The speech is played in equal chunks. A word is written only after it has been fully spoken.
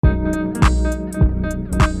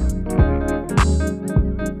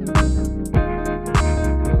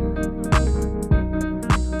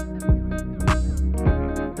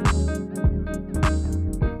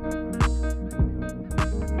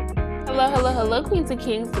Hello, Queens and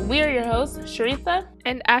Kings. We are your hosts, Sharitha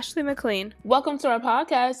and Ashley McLean. Welcome to our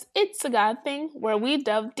podcast, It's a God Thing, where we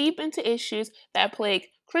delve deep into issues that plague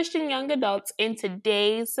Christian young adults in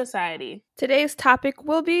today's society. Today's topic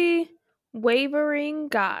will be wavering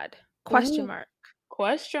God? Question mark.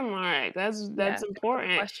 Question mark. That's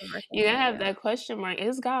important. Question mark. You gotta have that question mark.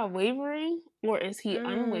 Is God wavering or is he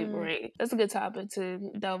unwavering? That's a good topic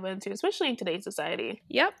to delve into, especially in today's society.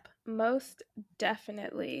 Yep, most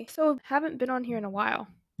definitely. So haven't been on here in a while.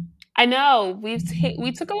 I know we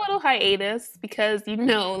took a little hiatus because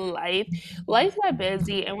life got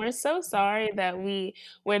busy, and we're so sorry that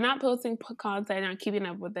we're not posting content or keeping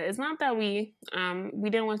up with it. It's not that we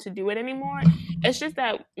didn't want to do it anymore. It's just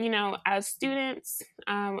that as students,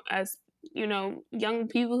 as young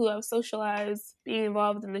people who have socialized, being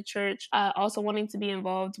involved in the church, also wanting to be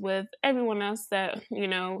involved with everyone else that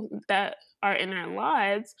that are in our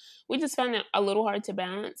lives, we just found it a little hard to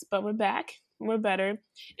balance. But we're back. We're better,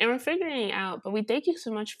 and we're figuring it out. But we thank you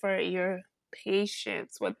so much for your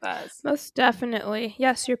patience with us. Most definitely.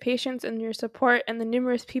 Yes, your patience and your support, and the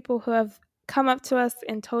numerous people who have come up to us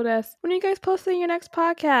and told us, when are you guys posting your next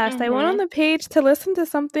podcast? I went on the page to listen to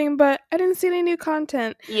something, but I didn't see any new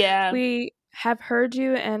content. Yeah. We have heard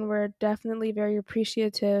you, and we're definitely very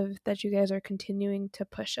appreciative that you guys are continuing to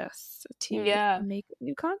push us to make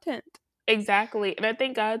new content. Exactly. And I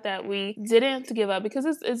thank God that we didn't give up, because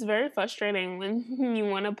it's very frustrating when you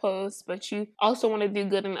want to post, but you also want to do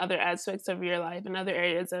good in other aspects of your life and other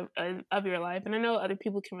areas of your life. And I know other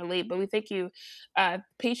people can relate, but we thank you.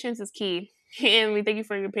 Patience is key. And we thank you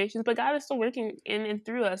for your patience. But God is still working in and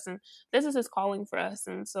through us. And this is his calling for us.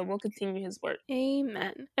 And so we'll continue his work.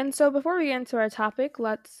 Amen. And so before we get into our topic,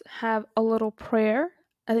 let's have a little prayer.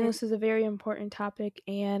 I think this is a very important topic,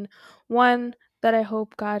 and one that I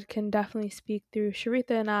hope God can definitely speak through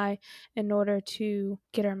Sharitha and I in order to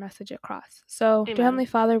get our message across. So, dear Heavenly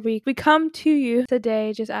Father, we come to you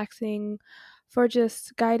today just asking for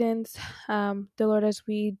just guidance, dear Lord, as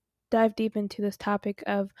we dive deep into this topic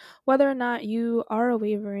of whether or not you are a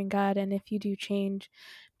wavering God, and if you do change.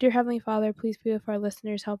 Dear Heavenly Father, please be with our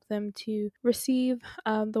listeners, help them to receive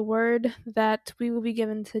the word that we will be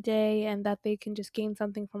given today, and that they can just gain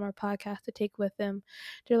something from our podcast to take with them.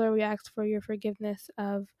 Dear Lord, we ask for your forgiveness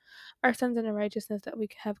of our sins and unrighteousness that we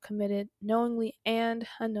have committed knowingly and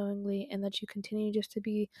unknowingly, and that you continue just to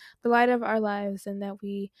be the light of our lives, and that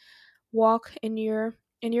we walk in your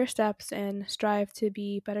steps and strive to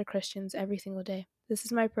be better Christians every single day. This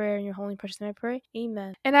is my prayer, in your holy and precious name I pray.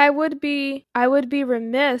 Amen. And I would be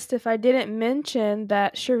remiss if I didn't mention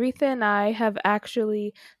that Sharitha and I have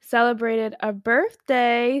actually celebrated a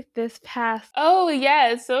birthday this past. Oh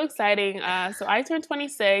yeah, it's so exciting. So I turned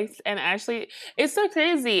 26, and Ashley, it's so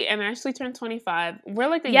crazy. And Ashley turned 25. We're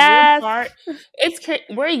like a year apart.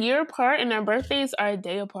 We're a year apart, and our birthdays are a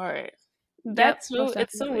day apart. It's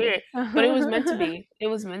so weird, but it was meant to be. It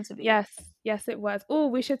was meant to be. Yes, it was. Oh,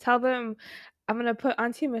 we should tell them. I'm gonna put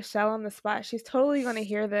Auntie Michelle on the spot. She's totally gonna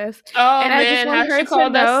hear this. Oh, and I just want her to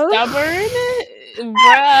know. Stubborn,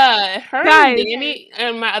 bruh. Her and Danny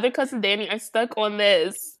and my other cousin Danny are stuck on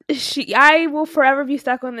this. I will forever be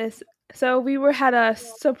stuck on this. So we had a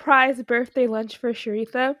surprise birthday lunch for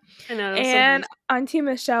Sharitha, and Auntie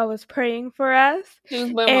Michelle was praying for us,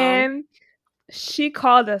 and she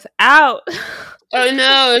called us out. Oh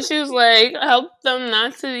no, she was like, help them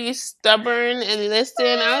not to be stubborn and listen.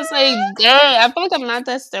 I was like, dang, I feel like I'm not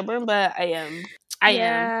that stubborn, but I am. I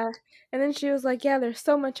am. And then she was like, yeah, they're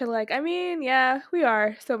so much alike. I mean, yeah, we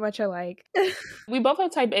are so much alike. We both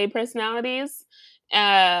have type A personalities,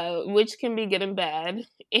 which can be good and bad.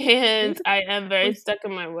 And I am very stuck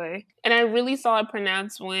in my way. And I really saw it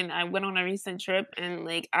pronounced when I went on a recent trip, and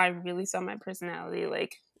like I really saw my personality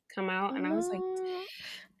like come out, and I was like,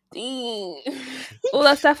 dang. Well,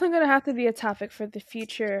 that's definitely going to have to be a topic for the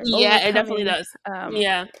future. Yeah, it definitely does.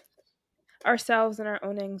 Ourselves and our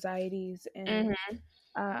own anxieties. And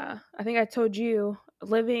I think I told you,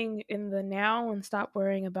 living in the now and stop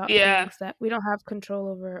worrying about things that we don't have control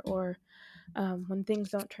over, or when things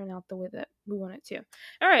don't turn out the way that we want it to.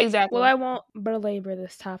 All right. Exactly. Well, I won't belabor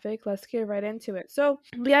this topic. Let's get right into it. So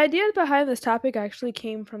the idea behind this topic actually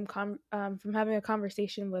came from having a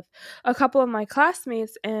conversation with a couple of my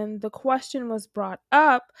classmates, and the question was brought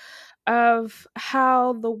up of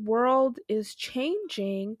how the world is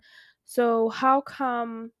changing. So how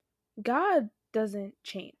come God doesn't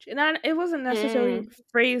change? And it wasn't necessarily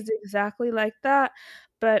phrased exactly like that,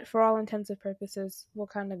 but for all intents and purposes, we'll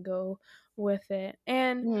kind of go with it.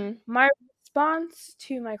 And my response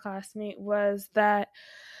to my classmate was that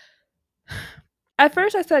At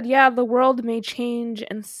first I said, yeah, the world may change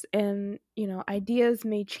and ideas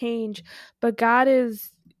may change, but God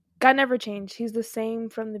never changed. He's the same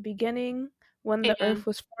from the beginning when the Amen. earth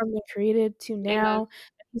was formed and created to Amen. now.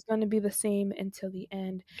 He's going to be the same until the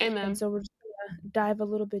end. And Amen. so we're just going to dive a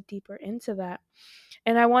little bit deeper into that.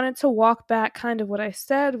 And I wanted to walk back kind of what I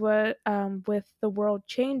said with the world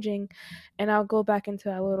changing, and I'll go back into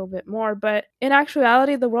that a little bit more. But in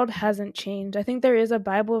actuality, the world hasn't changed. I think there is a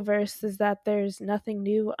Bible verse is that there's nothing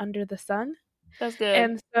new under the sun. That's good.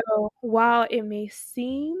 And so while it may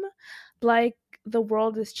seem like the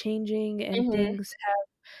world is changing and Mhm. things have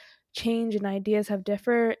changed and ideas have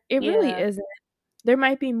differed, it really Yeah. isn't. There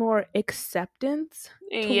might be more acceptance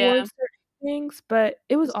Yeah. towards certain things, but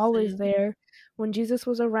it was It's the always same. there when Jesus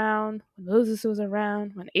was around, when Moses was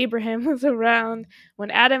around, when Abraham was around,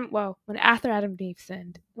 when after Adam and Eve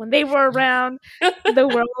sinned, when they were around, the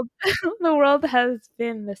world the world has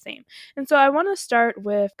been the same. And so I want to start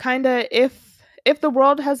with kind of if the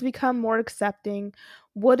world has become more accepting,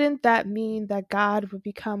 wouldn't that mean that God would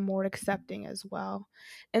become more accepting as well?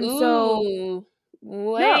 And so Ooh. no.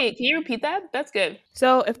 Wait, can you repeat that? That's good.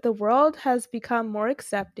 So, if the world has become more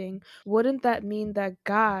accepting, wouldn't that mean that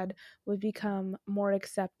God would become more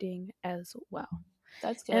accepting as well?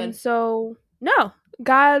 That's And good. so, no,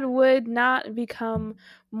 God would not become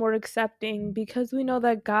more accepting because we know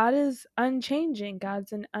that God is unchanging.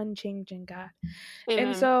 God's an unchanging God. And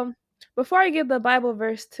Amen. so, before I give the Bible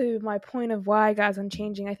verse to my point of why God's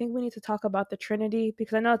unchanging, I think we need to talk about the Trinity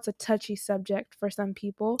because I know it's a touchy subject for some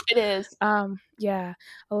people. It is. Yeah,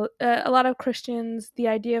 a lot of Christians, the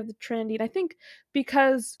idea of the Trinity, and I think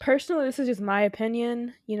because personally, this is just my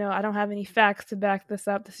opinion. I don't have any facts to back this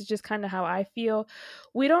up. This is just kind of how I feel.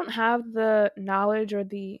 We don't have the knowledge or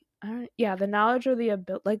the knowledge or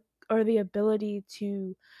the ability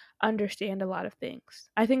to understand a lot of things.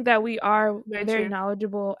 I think that we are Very very true.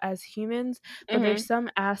 knowledgeable as humans, but there's Mhm. some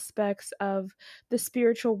aspects of the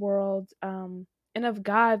spiritual world and of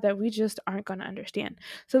God that we just aren't going to understand.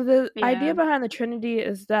 So the idea Yeah. behind the Trinity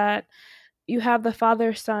is that you have the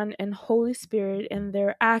Father, Son, and Holy Spirit, and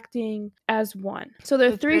they're acting as one. So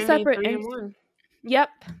they're The three Trinity, separate 3 in 1. Yep,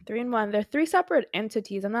 three in one. They're three separate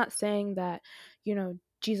entities. I'm not saying that,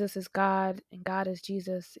 Jesus is God and God is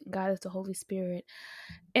Jesus and God is the Holy Spirit.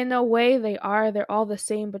 In a way they are. They're all the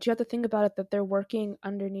same, but you have to think about it that they're working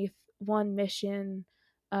underneath one mission,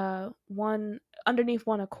 one underneath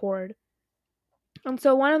one accord. And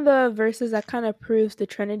so one of the verses that kind of proves the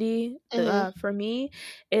Trinity Mhm. for me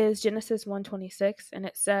is Genesis 1:26, and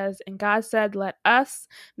it says, "And God said, let us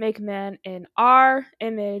make man in our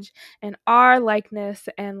image and our likeness,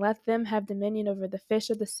 and let them have dominion over the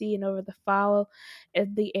fish of the sea and over the fowl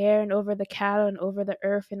of the air and over the cattle and over the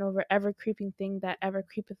earth and over every creeping thing that ever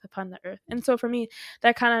creepeth upon the earth." And so for me,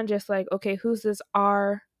 that kind of just like, okay, who's this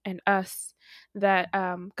our and us that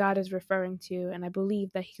God is referring to? And I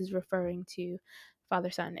believe that he's referring to Father,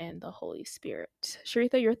 Son, and the Holy Spirit.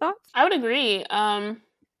 Sharitha, your thoughts? I would agree. I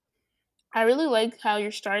really like how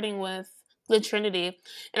you're starting with the Trinity,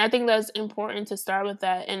 and I think that's important to start with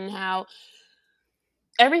that and how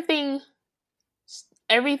everything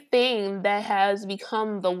everything that has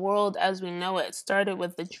become the world as we know it started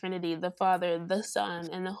with the Trinity, the Father, the Son,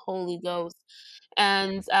 and the Holy Ghost.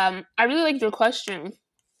 And I really liked your question.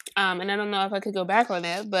 And I don't know if I could go back on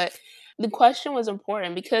it, but the question was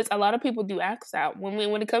important because a lot of people do ask that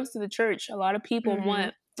when it comes to the church. A lot of people Mm-hmm.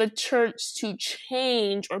 want the church to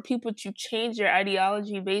change or people to change their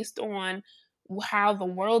ideology based on how the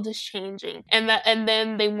world is changing, and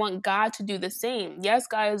then they want God to do the same. Yes,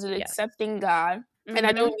 God is an Yes. accepting God, and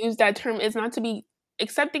I Mm-hmm. don't use that term. It's not to be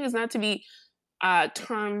accepting is not to be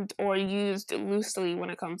termed or used loosely when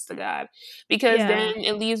it comes to God, because then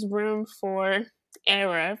Yeah. it leaves room for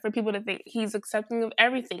error for people to think he's accepting of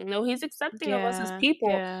everything. No, he's accepting of us as Yeah. people.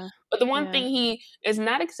 Yeah. But the one Yeah. thing he is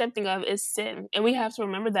not accepting of is sin. And we have to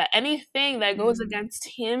remember that anything that goes Mm. against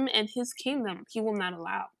him and his kingdom, he will not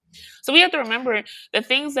allow. So we have to remember the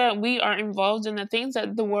things that we are involved in, the things that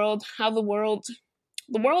how the world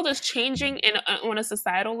is changing on a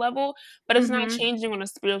societal level, but it's not Mm-hmm. changing on a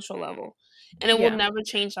spiritual level, and it will Yeah. never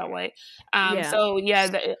change that way. Yeah. So yeah,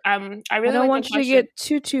 I I really don't like the want you to question.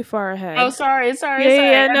 get too far Oh, ahead. sorry, Yeah, sorry, yeah, sorry.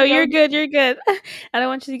 yeah. I No, think I you're was. good. You're good. I don't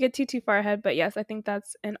want you to get too far ahead, but yes, I think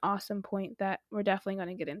that's an awesome point that we're definitely going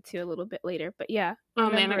to get into a little bit later. But yeah, Oh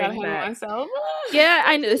man, I gotta remembering handle that. myself. Yeah,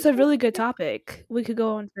 I know it's a really good topic. We could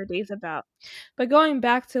go on for days about. But going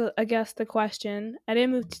back to, I guess, the question, I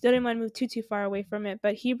didn't want to move too far away from it.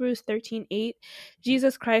 but Hebrews 13:8,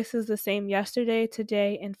 Jesus Christ is the same yesterday,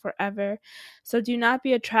 today, and forever. So do not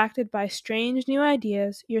be attracted by strange new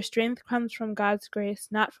ideas. Your strength comes from God's grace,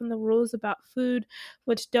 not from the rules about food,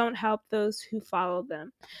 which don't help those who follow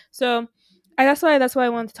them. So that's why I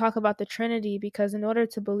wanted to talk about the Trinity, because in order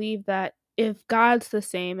to believe that if God's the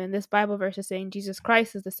same, and this Bible verse is saying Jesus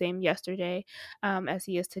Christ is the same yesterday, as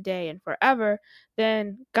he is today and forever,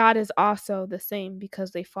 then God is also the same,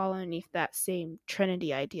 because they fall underneath that same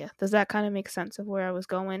Trinity idea. Does that kind of make sense of where I was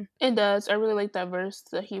going? It does. I really like that verse,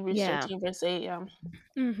 the Hebrews Yeah. 13, verse 8. Yeah.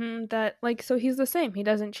 That, like, so he's the same. He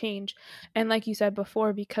doesn't change. And like you said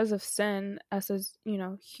before, because of sin, us as,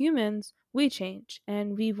 humans, we change,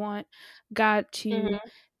 and we want God to Mm-hmm.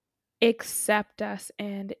 accept us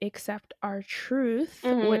and accept our truth,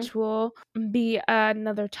 Mm-hmm. which will be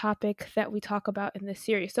another topic that we talk about in this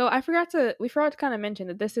series. So we forgot to kind of mention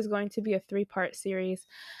that this is going to be a 3-part series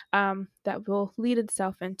that will lead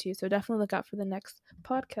itself into. So definitely look out for the next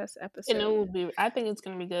podcast And it episode. will be, I think it's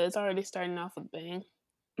going to be good. It's already starting off with a bang.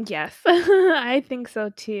 Yes, I think so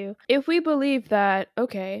too. If we believe that,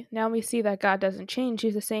 okay, now we see that God doesn't change,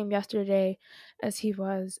 he's the same yesterday as he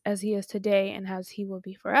was, as he is today, and as he will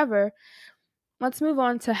be forever. Let's move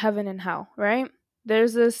on to heaven and hell, right?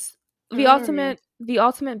 There's this Mm. the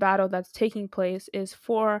ultimate battle that's taking place is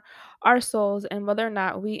for our souls, and whether or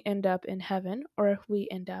not we end up in heaven or if we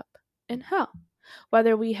end up in hell,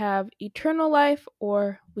 whether we have eternal life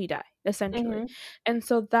or we die, essentially. Mm-hmm. And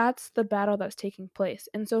so that's the battle that's taking place.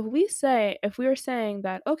 And so if we are saying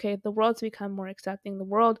that, okay, the world's become more accepting, the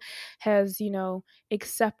world has,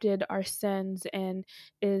 accepted our sins and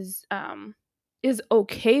is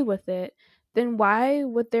okay with it, then why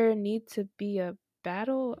would there need to be a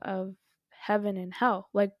battle of heaven and hell?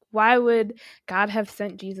 Like, why would God have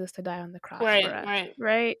sent Jesus to die on the cross Right, for us, right.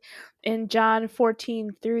 right? In John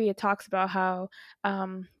 14:3, it talks about how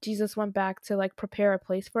Jesus went back to, like, prepare a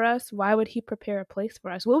place for us. Why would he prepare a place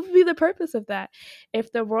for us? What would be the purpose of that?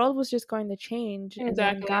 If the world was just going to change, and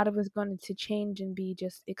then Exactly. God was going to change and be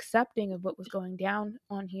just accepting of what was going down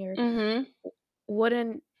on here, Mm-hmm.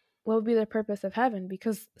 wouldn't what would be the purpose of heaven?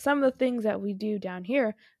 Because some of the things that we do down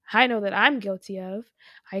here, I know that I'm guilty of.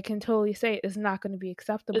 I can totally say is not going to be It's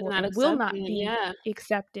acceptable not and will not accepting it. be Yeah.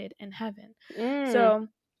 accepted in heaven. Mm. So,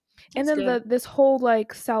 and That's then good. this whole,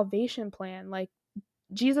 like, salvation plan, like,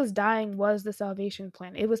 Jesus dying was the salvation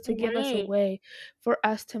plan. It was to give us a Right. way for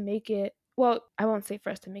us to make it. Well, I won't say for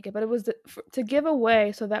us to make it, but it was to give a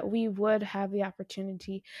way so that we would have the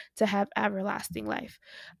opportunity to have everlasting life.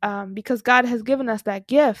 Because God has given us that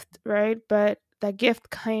gift, right? But that gift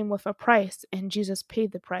came with a price, and Jesus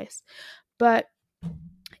paid the price. But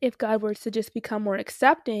if God were to just become more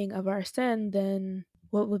accepting of our sin, then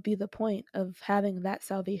what would be the point of having that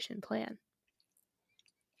salvation plan?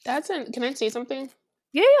 Can I say something?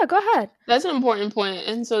 Yeah, go ahead. That's an important point,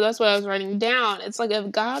 and so that's what I was writing down. It's like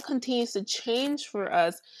if God continues to change for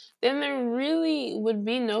us, then there really would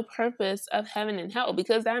be no purpose of heaven and hell,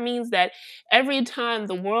 because that means that every time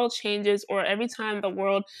the world changes or every time the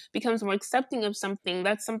world becomes more accepting of something,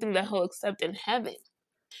 that's something that he'll accept in heaven.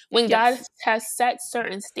 When God Yes. has set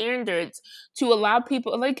certain standards to allow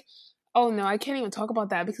people, like, oh no, I can't even talk about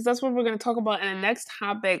that because that's what we're going to talk about in the next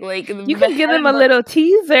topic, like You the can give them heaven a little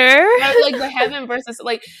teaser. like the heaven versus,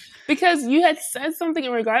 like, because you had said something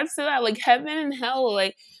in regards to that, like heaven and hell,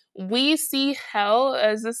 like we see hell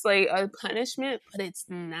as this like a punishment, but it's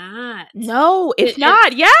not. No, And, it's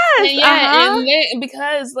not. Yes. yeah, Uh-huh.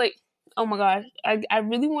 because like, oh my god, I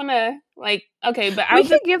really want to, like, okay, but We I'll can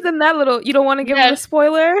just, give them that little. You don't want to give them yeah, the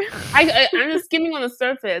spoiler? I'm just skimming on the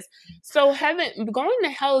surface. So heaven, going to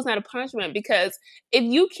hell is not a punishment, because if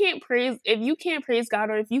you can't praise God,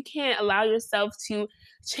 or if you can't allow yourself to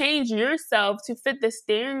change yourself to fit the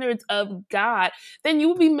standards of God, then you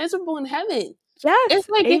will be miserable in heaven. It's Yes.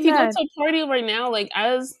 like if you go Amen. to a party right now, like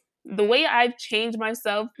as the way I've changed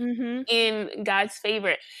myself Mhm. in God's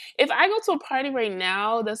favor. If I go to a party right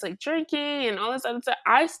now that's like drinking and all this other stuff,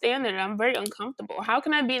 I stand there and I'm very uncomfortable. How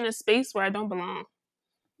can I be in a space where I don't belong?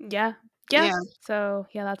 Yeah. Yeah. Yeah. So,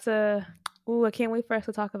 yeah, that's a ooh, I can't wait for us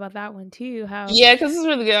to talk about that one too, how Yeah, because it's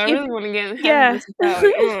really good. I if really want to get in heaven yeah. versus hell.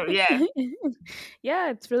 Like, oh yeah, Yeah,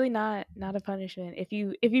 it's really not a punishment. If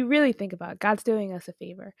you really think about it, God's doing us a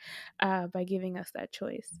favor by giving us that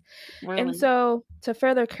choice. And really. so, to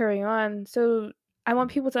further carry on, so I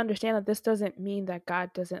want people to understand that this doesn't mean that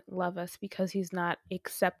God doesn't love us because he's not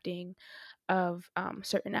accepting of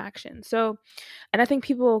certain actions. So, and I think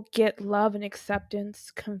people get love and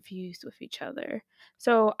acceptance confused with each other.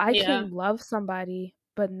 So, I Yeah. can love somebody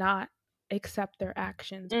but not accept their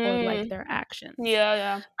actions or like Mm. their actions. Yeah,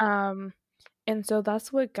 yeah. Um, And so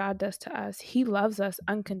that's what God does to us. He loves us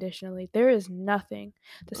unconditionally. There is nothing,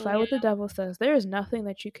 despite Yeah. what the devil says, there is nothing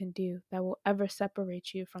that you can do that will ever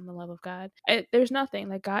separate you from the love of God. There's nothing.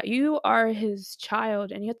 Like, God, you are his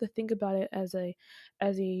child, and you have to think about it as a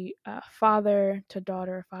father to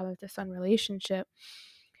daughter, father to son relationship.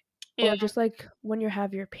 Yeah. Or just like when you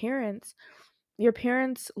have your parents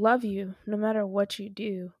love you no matter what you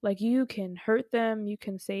do. Like, you can hurt them, you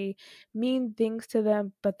can say mean things to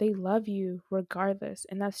them, but they love you regardless.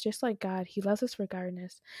 And that's just like God. He loves us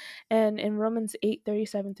regardless. And in Romans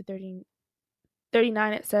 8:37 to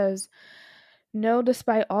 39, it says, "No,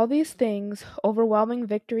 despite all these things, overwhelming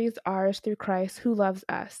victory is ours through Christ who loves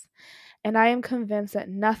us. And I am convinced that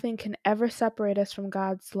nothing can ever separate us from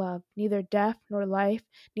God's love, neither death nor life,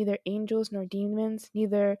 neither angels nor demons,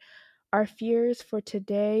 neither our fears for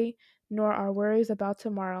today, nor our worries about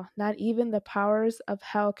tomorrow. Not even the powers of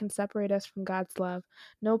hell can separate us from God's love.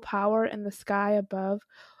 No power in the sky above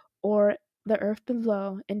or the earth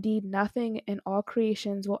below. Indeed, nothing in all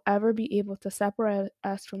creations will ever be able to separate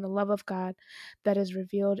us from the love of God that is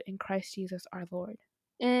revealed in Christ Jesus our Lord."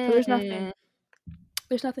 So there's nothing. Mm.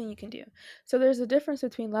 There's nothing you can do. So there's a difference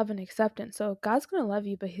between love and acceptance. So God's going to love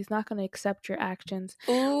you, but he's not going to accept your actions.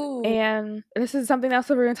 Ooh. And this is something else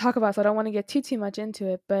that we're going to talk about, so I don't want to get too much into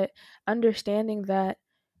it, but understanding that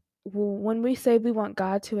when we say we want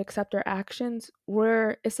God to accept our actions,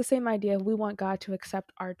 it's the same idea. We want God to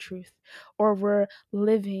accept our truth, or we're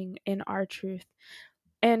living in our truth.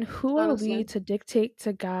 And who are we Honestly. to dictate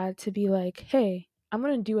to God to be like, "Hey, I'm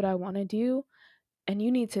going to do what I want to do, and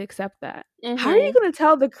you need to accept that"? How are you Mm-hmm. going to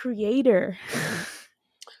tell the creator?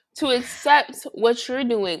 To accept what you're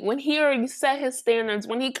doing when he already set his standards,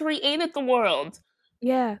 when he created the world.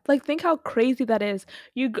 Yeah, like, think how crazy that is.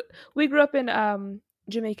 We grew up in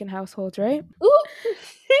Jamaican households, right? Ooh.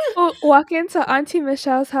 We'll walk into Auntie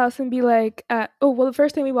Michelle's house and be like, the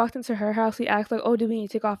first thing we walked into her house, we asked like, "Oh, do we need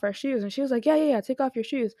to take off our shoes?" And she was like, "Yeah, yeah, yeah, take off your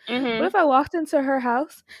shoes." What Mm-hmm. if I walked into her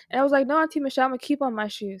house and I was like, "No, Auntie Michelle, I'm gonna keep on my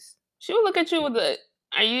shoes"? She would look at you with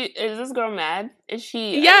is this girl mad? Is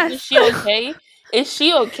Yes. she okay? Is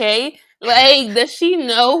she okay? Like, does she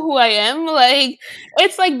know who I am? Like,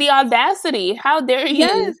 it's like the audacity. How dare you?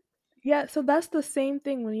 Yes. Yeah, so that's the same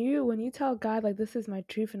thing when you tell God, like, "This is my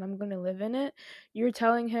truth and I'm gonna live in it," you're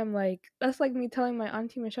telling him, like, that's like me telling my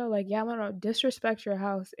Auntie Michelle, like, "Yeah, I'm gonna disrespect your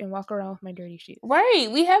house and walk around with my dirty shoes." Right.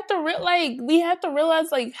 We have to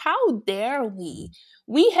realize, like, how dare we?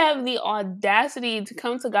 We have the audacity to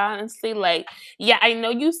come to God and say, like, yeah, I know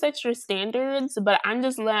you set your standards, but I'm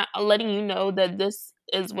just letting you know that this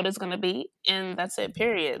is what it's gonna be, and that's it.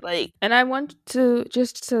 Period. Like, And I want to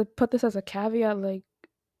just to put this as a caveat, like,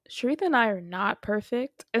 Sharitha and I are not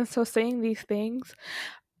perfect, and so saying these things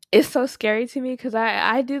is so scary to me because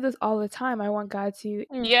I do this all the time. I want God to.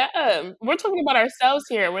 yeah, we're talking about ourselves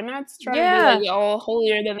here. We're not trying to be Yeah. like all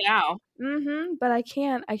holier than thou. But I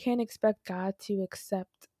can't expect God to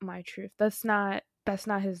accept my truth. That's not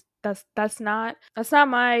his that's not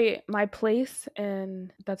my place,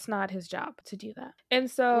 and that's not his job to do that.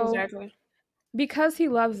 And so Exactly. because he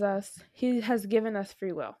loves us, he has given us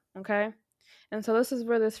free will, okay? And so this is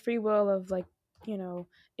where this free will of, like, you know,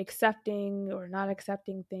 accepting or not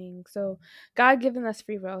accepting things. So God given us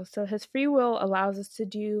free will. So his free will allows us to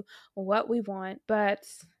do what we want, but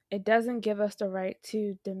it doesn't give us the right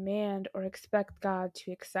to demand or expect God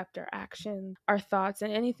to accept our actions, our thoughts,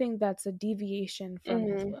 and anything that's a deviation from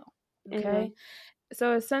his Mhm. will. Okay? Mhm.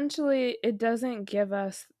 So essentially, it doesn't give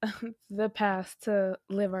us the path to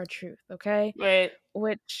live our truth, okay? Right.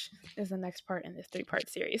 Which is the next part in this three-part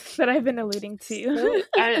series that I've been alluding to. So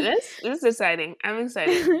this is exciting. I'm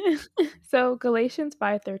excited. So Galatians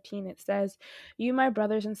 5:13, it says, "You, my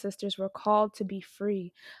brothers and sisters, were called to be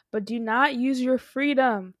free, but do not use your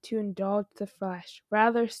freedom to indulge the flesh.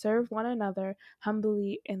 Rather serve one another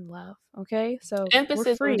humbly in love." Okay? So we're Emphasis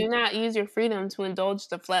on free. do not use your freedom to indulge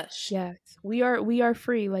the flesh. Yes. We are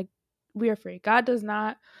free. Like, we are free. God does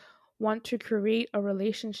not want to create a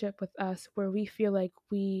relationship with us where we feel like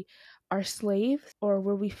we are slaves, or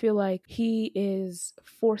where we feel like he is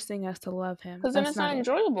forcing us to love him. Because then That's it's not not it.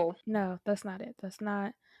 enjoyable. No, that's not it. That's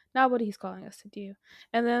not what he's calling us to do.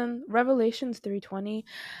 And then Revelations 3:20,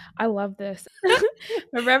 I love this.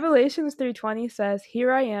 But Revelations 3:20 says,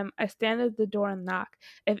 "Here I am, I stand at the door and knock.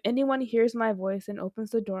 If anyone hears my voice and opens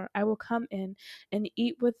the door, I will come in and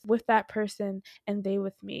eat with that person and they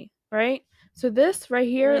with me." Right? So this right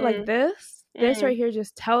here, like, Mm. this Mm. right here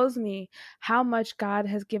just tells me how much God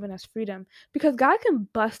has given us freedom, because God can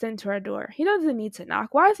bust into our door. He doesn't need to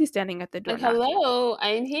knock. Why is he standing at the door Like, knocking? hello,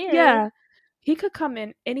 I'm here. Yeah, he could come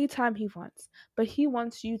in anytime he wants, but he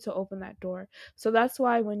wants you to open that door. So that's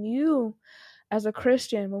why when you as a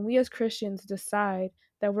Christian, when we as Christians decide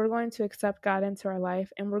that we're going to accept God into our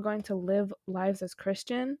life and we're going to live lives as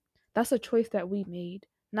Christian, that's a choice that we made.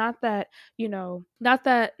 Not that,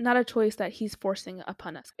 not a choice that he's forcing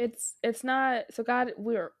upon us. It's not. So God,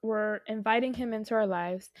 we're inviting him into our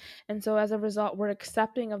lives, and so as a result, we're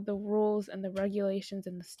accepting of the rules and the regulations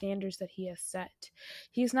and the standards that he has set.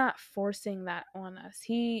 He's not forcing that on us.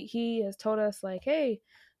 He has told us, like, hey,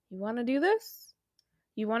 you want to do this?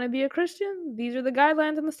 You want to be a Christian? These are the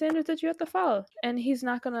guidelines and the standards that you have to follow. And he's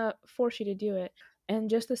not going to force you to do it. And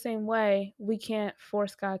just the same way, we can't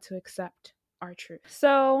force God to accept our truth.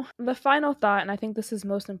 So the final thought, and I think this is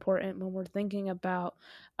most important when we're thinking about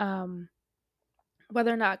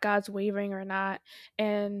whether or not God's wavering or not,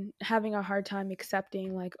 and having a hard time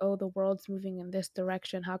accepting, like, oh, the world's moving in this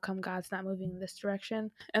direction. How come God's not moving in this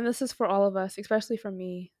direction? And this is for all of us, especially for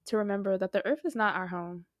me, to remember that the earth is not our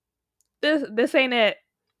home. This ain't it.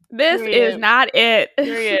 This is not it.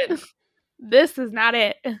 Period. This is not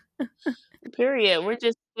it. Period. We're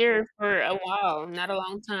just here for a while, not a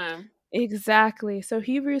long time. Exactly. So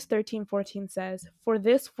Hebrews 13:14 says, "For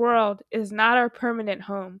this world is not our permanent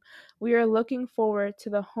home. We are looking forward to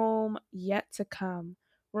the home yet to come."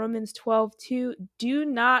 Romans 12:2, "Do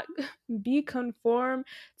not be conformed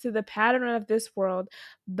to the pattern of this world,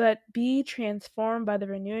 but be transformed by the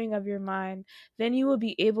renewing of your mind. Then you will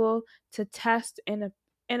be able to test and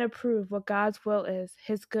approve what God's will is,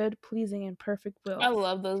 his good, pleasing, and perfect will." I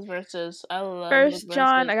love those verses. I love First those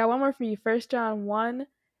John, verses. I got one more for you. First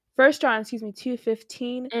John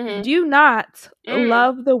 2:15. Mhm. Do not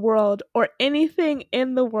love the world or anything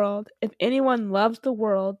in the world. If anyone loves the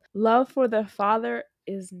world, love for the Father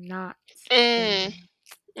is not in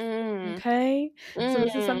them. Okay? So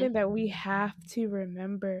this is something that we have to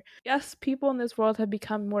remember. Yes, people in this world have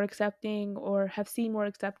become more accepting or have seen more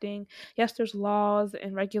accepting. Yes, there's laws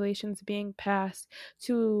and regulations being passed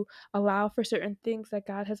to allow for certain things that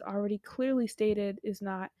God has already clearly stated is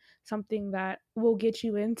not something that will get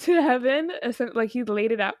you into heaven, like he's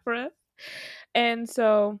laid it out for us. And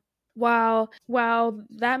so while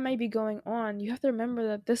that may be going on, you have to remember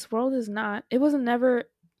that this world is not, it was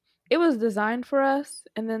designed for us,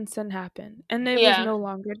 and then sin happened, and it was no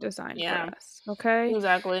longer designed for us, okay?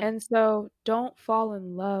 Exactly. And so don't fall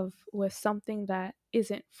in love with something that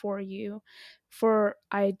isn't for you, for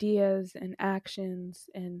ideas and actions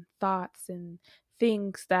and thoughts and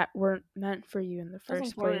things that weren't meant for you in the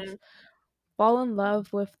first place. Fall in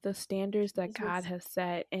love with the standards that God has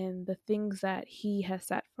set and the things that he has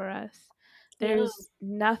set for us. There's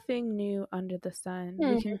nothing new under the sun.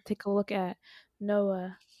 We can take a look at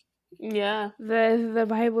Noah. Yeah. The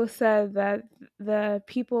Bible said that the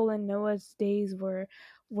people in Noah's days were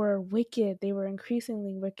wicked. They were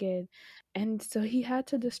increasingly wicked. And so he had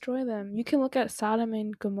to destroy them. You can look at Sodom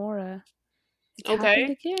and Gomorrah. It happened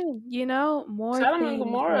again, more Sodom and things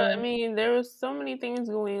Gomorrah, I were. mean, there was so many things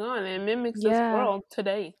going on. It mimics this Yeah. world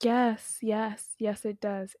today. Yes, it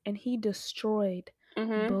does. And he destroyed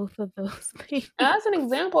both of those things. And that's an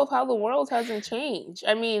example of how the world hasn't changed.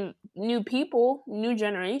 I mean, new people, new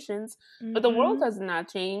generations, but the world has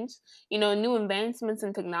not changed. New advancements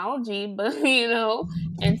in technology, but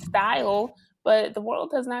and style, but the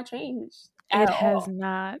world has not changed at It has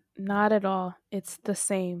all. not at all. It's the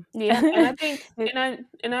same. Yeah, and I think,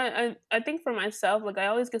 I think for myself, like I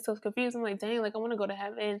always get so confused. I'm like, dang, like I want to go to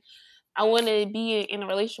heaven. I want to be in a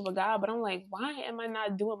relationship with God, but I'm like, why am I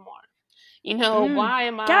not doing more? Why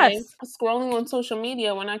am I Yes. scrolling on social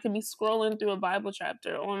media when I could be scrolling through a Bible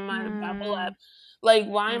chapter on my Bible app? Like,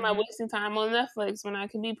 why am I wasting time on Netflix when I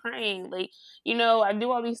could be praying? Like, I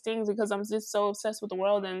do all these things because I'm just so obsessed with the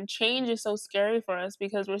world, and change is so scary for us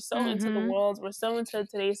because we're so into the world, we're so into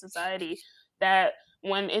today's society that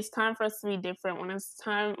when it's time for us to be different,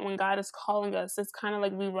 when God is calling us, it's kind of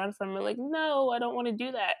like we run from it, like, no, I don't want to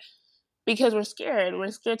do that. Because we're scared.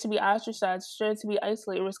 We're scared to be ostracized, scared to be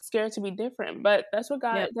isolated, we're scared to be different. But that's what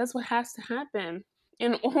that's what has to happen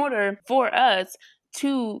in order for us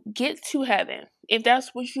to get to heaven. If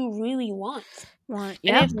that's what you really want. And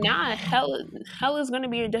if not, hell is going to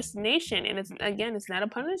be your destination. And it's not a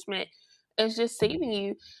punishment. It's just saving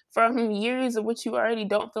you from years of which you already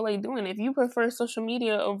don't feel like doing. If you prefer social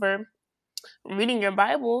media over reading your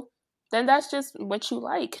Bible, then that's just what you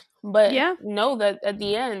like. But know that at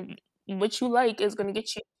the end, what you like is going to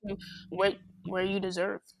get you to where you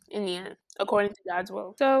deserve in the end, according to God's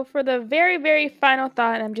will. So for the very, very final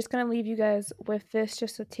thought, I'm just going to leave you guys with this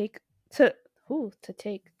just to think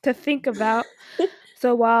about.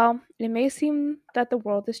 So while it may seem that the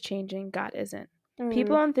world is changing, God isn't.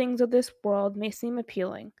 People and things of this world may seem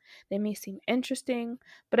appealing, they may seem interesting,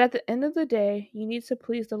 but at the end of the day, you need to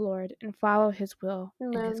please the Lord and follow His will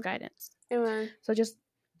and His Amen. guidance. Amen. So just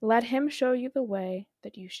let Him show you the way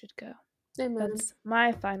that you should go. Amen. That's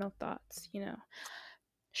my final thoughts.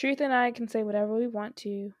 Sharita and I can say whatever we want to,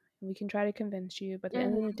 and we can try to convince you, but at the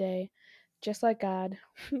end of the day, just like God,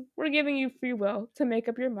 we're giving you free will to make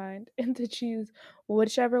up your mind and to choose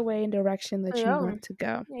whichever way and direction that you want to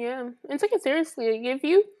go. Yeah, and take it seriously. Like,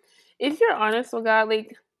 if you're honest with God,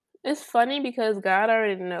 like, it's funny because God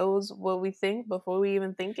already knows what we think before we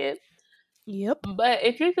even think it. Yep. But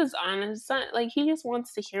if you're just honest, like, He just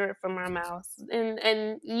wants to hear it from our mouths,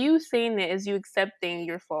 and you saying it is you accepting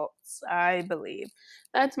your faults. I believe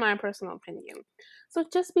that's my personal opinion. So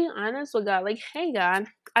just be honest with God. Like, hey, God,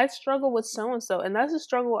 I struggle with so and so, and that's the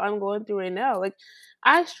struggle I'm going through right now. Like,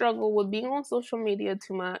 I struggle with being on social media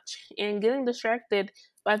too much and getting distracted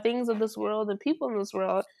by things of this world and people in this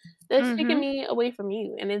world that's taking me away from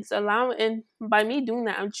you. And it's and by me doing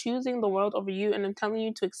that, I'm choosing the world over you, and I'm telling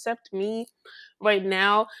you to accept me right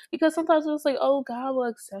now, because sometimes it's like, oh, God will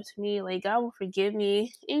accept me, like God will forgive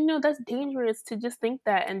me, and that's dangerous to just think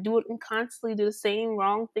that and do it and constantly do the same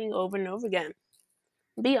wrong thing over and over again.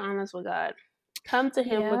 Be honest with God. Come to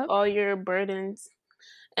Him with all your burdens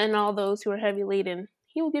and all those who are heavy laden.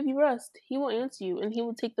 He will give you rest. He will answer you, and He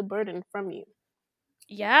will take the burden from you.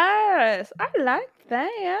 Yes, I like that.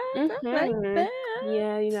 I like that.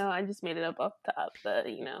 Yeah, I just made it up off the top, but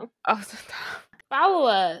Off the top. Follow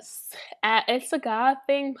us at It's a God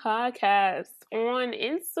Thing Podcast on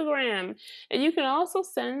Instagram. And you can also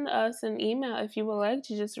send us an email if you would like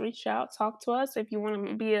to just reach out, talk to us. If you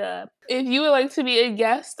want to if you would like to be a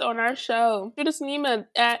guest on our show, shoot us an email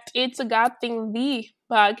at It's a God Thing the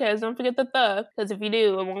Podcast. Don't forget the because if you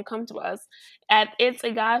do, it won't come to us. At It's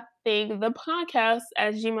a God Thing the Podcast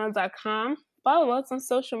at gmail.com. Follow us on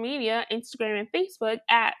social media, Instagram and Facebook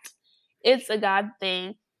at It's a God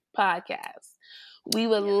Thing Podcast. We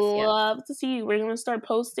would love to see you. We're going to start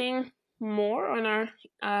posting more on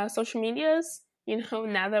our social medias,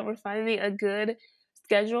 now that we're finding a good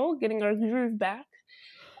schedule, getting our groove back.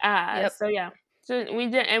 So yeah. So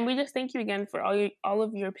we just thank you again for all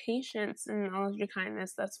of your patience and all of your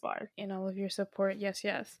kindness thus far. And all of your support. Yes.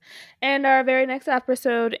 And our very next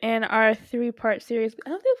episode in our 3-part series, I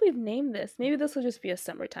don't think we've named this. Maybe this will just be a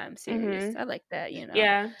summertime series. I like that,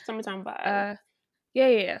 Yeah, summertime vibe.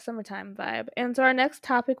 Yeah, summertime vibe. And so our next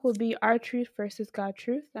topic will be our truth versus God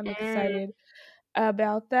truth. I'm excited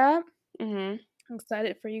about that. I'm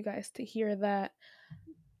excited for you guys to hear that.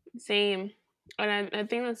 Same. And I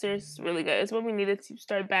think that series is really good. It's what we needed to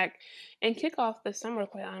start back and kick off the summer,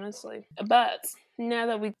 quite honestly. But now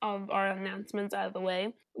that we all of our announcements out of the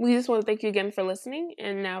way, we just want to thank you again for listening.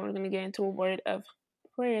 And now we're going to get into a word of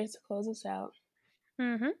prayer to close us out.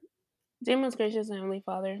 Dear most gracious and Heavenly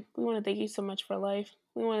Father, we want to thank you so much for life.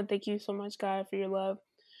 We want to thank you so much, God, for your love.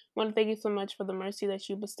 We want to thank you so much for the mercy that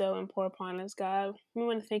you bestow and pour upon us, God. We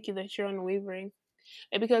want to thank you that you're unwavering.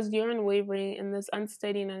 And because you're unwavering in this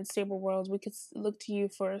unsteady and unstable world, we can look to you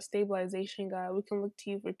for stabilization, God. We can look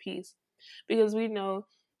to you for peace. Because we know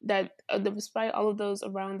that despite all of those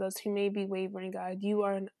around us who may be wavering, God, you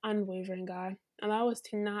are an unwavering God. Allow us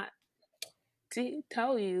to not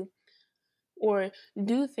tell you or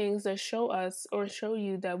do things that show us or show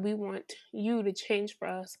you that we want you to change for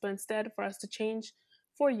us, but instead for us to change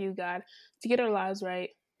for you, God, to get our lives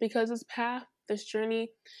right. Because this path, this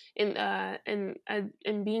journey in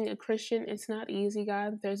being a Christian, it's not easy,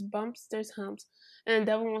 God. There's bumps, there's humps, and the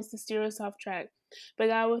devil wants to steer us off track. But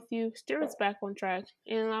God, with you, steer us back on track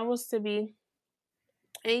and allow us to be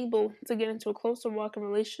able to get into a closer walk and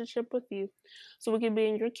relationship with you so we can be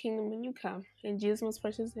in your kingdom when you come. In Jesus' most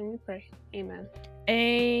precious name we pray. Amen.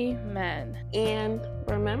 Amen. And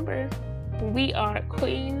remember, we are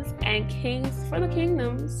queens and kings for the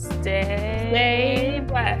kingdom. Stay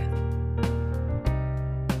blessed.